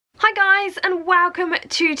Hi guys, and welcome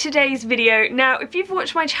to today's video. Now, if you've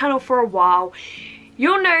watched my channel for a while,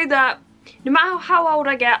 you'll know that no matter how old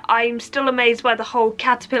I get, I'm still amazed by the whole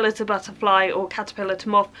caterpillar to butterfly or caterpillar to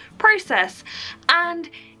moth process. And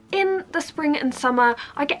in the spring and summer,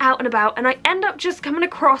 I get out and about and I end up just coming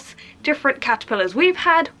across different caterpillars. We've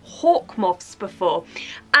had hawk moths before,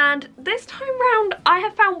 and this time round I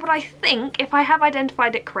have found what I think, if I have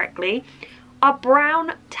identified it correctly, are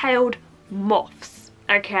brown-tailed moths.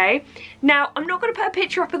 Okay, now I'm not going to put a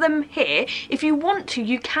picture up of them here. If you want to,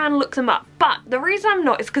 you can look them up, but the reason I'm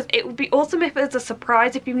not is because it would be awesome if it's a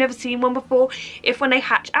surprise if you've never seen one before. If when they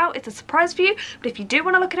hatch out it's a surprise for you, but if you do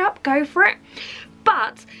want to look it up, go for it.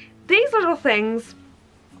 But these little things,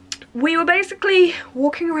 we were basically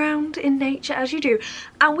walking around in nature as you do,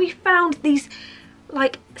 and we found these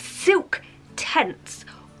like silk tents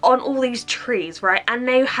on all these trees, right? And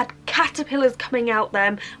they had caterpillars coming out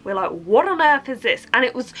them. We're like, what on earth is this? And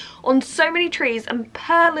it was on so many trees, and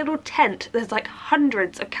per little tent there's like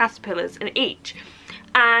hundreds of caterpillars in each.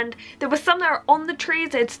 And there were some that were on the trees,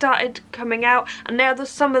 they'd started coming out, and now there's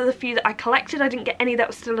some of the few that I collected. I didn't get any that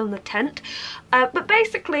were still in the tent. But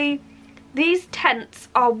basically, these tents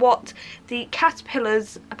are what the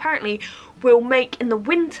caterpillars apparently will make in the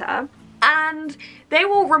winter, and they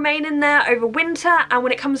will remain in there over winter, and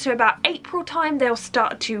when it comes to about April time they'll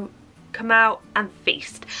start to come out and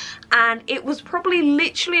feast. And it was probably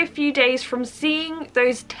literally a few days from seeing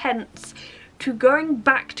those tents to going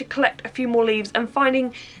back to collect a few more leaves and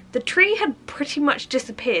finding the tree had pretty much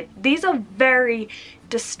disappeared. These are very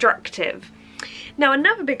destructive. Now,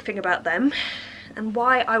 another big thing about them, and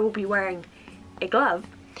why I will be wearing a glove,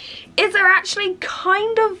 is they're actually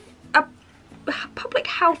kind of a public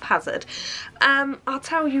health hazard. I'll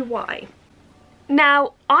tell you why.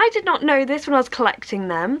 Now, I did not know this when I was collecting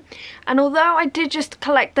them, and although I did just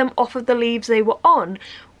collect them off of the leaves they were on,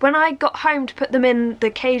 when I got home to put them in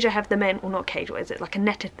the cage I have them in, or not cage, what is it, like a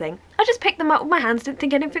netted thing, I just picked them up with my hands, didn't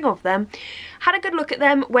think anything of them, had a good look at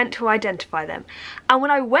them, went to identify them. And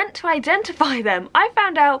when I went to identify them, I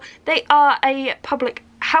found out they are a public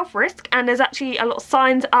health risk, and there's actually a lot of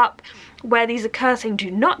signs up where these occur saying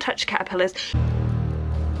do not touch caterpillars.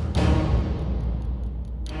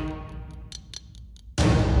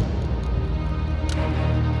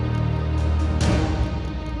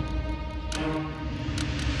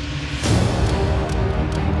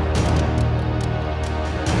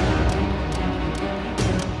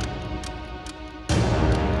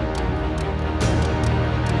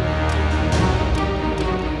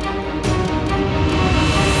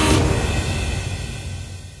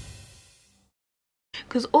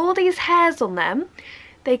 Because all these hairs on them,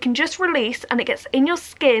 they can just release and it gets in your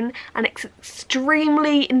skin, and it's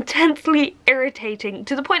extremely intensely irritating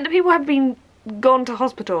to the point that people have been gone to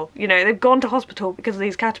hospital. You know, they've gone to hospital because of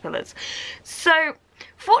these caterpillars. So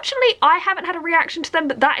fortunately I haven't had a reaction to them,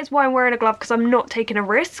 but that is why I'm wearing a glove, because I'm not taking a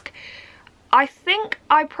risk. I think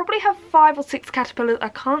I probably have 5 or 6 caterpillars, I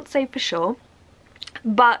can't say for sure.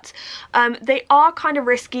 But they are kind of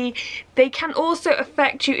risky. They can also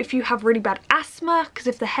affect you if you have really bad asthma, because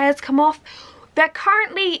if the hairs come off. They're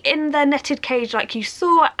currently in their netted cage like you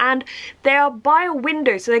saw, and they are by a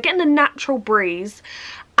window, so they're getting a natural breeze,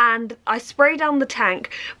 and I spray down the tank.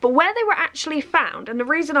 But where they were actually found, and the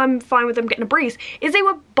reason I'm fine with them getting a breeze, is they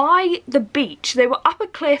were by the beach. They were up a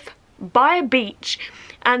cliff by a beach,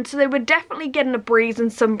 and so they were definitely getting a breeze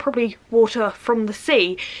and some probably water from the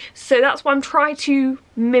sea. So that's why I'm trying to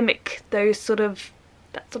mimic that sort of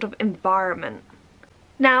environment.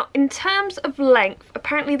 Now, in terms of length,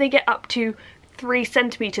 apparently they get up to 3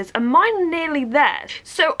 centimeters, and mine are nearly there.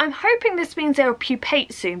 So I'm hoping this means they'll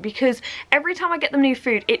pupate soon, because every time I get them new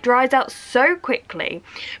food it dries out so quickly.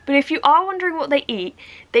 But if you are wondering what they eat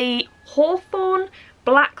hawthorn,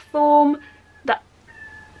 blackthorn,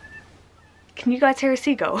 can you guys hear a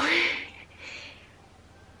seagull?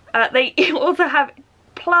 They also have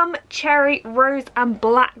plum, cherry, rose and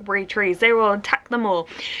blackberry trees. They will attack them all.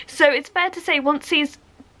 So it's fair to say once these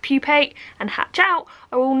pupate and hatch out,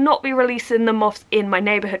 I will not be releasing the moths in my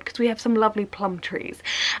neighbourhood, because we have some lovely plum trees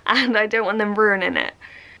and I don't want them ruining it.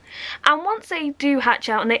 And once they do hatch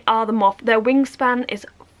out and they are the moth, their wingspan is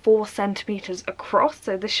 4 centimeters across,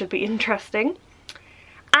 so this should be interesting.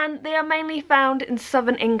 And they are mainly found in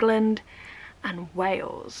southern England and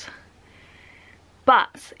Wales.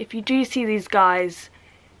 But if you do see these guys,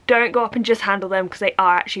 don't go up and just handle them, because they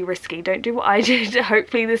are actually risky. Don't do what I did.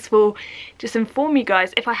 Hopefully this will just inform you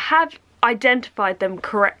guys, if I have identified them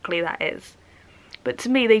correctly, that is. But to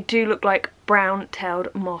me they do look like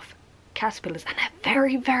brown-tailed moth caterpillars, and they're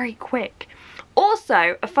very, very quick.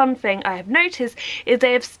 Also, a fun thing I have noticed is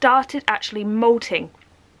they have started actually molting.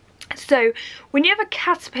 So when you have a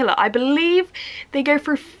caterpillar, I believe they go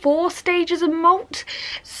through 4 stages of molt.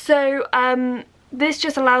 So this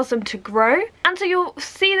just allows them to grow. And so you'll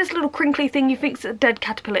see this little crinkly thing you think is a dead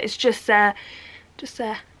caterpillar. It's just their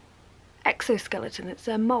exoskeleton. It's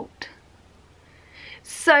their molt.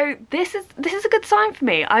 So this is a good sign for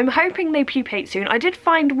me. I'm hoping they pupate soon. I did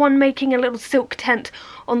find one making a little silk tent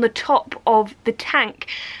on the top of the tank.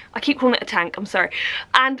 I keep calling it a tank, I'm sorry.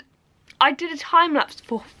 And I did a time lapse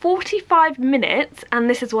for 45 minutes and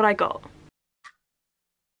this is what I got.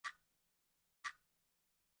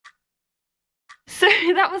 So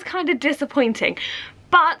that was kind of disappointing.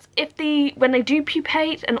 But when they do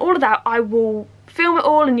pupate and all of that, I will film it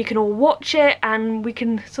all and you can all watch it and we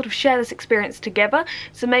can sort of share this experience together.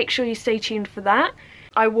 So make sure you stay tuned for that.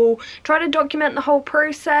 I will try to document the whole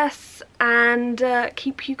process and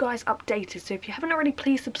keep you guys updated. So if you haven't already,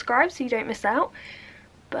 please subscribe so you don't miss out.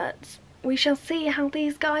 But we shall see how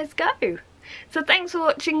these guys go. So thanks for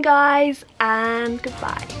watching, guys, and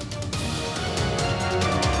goodbye.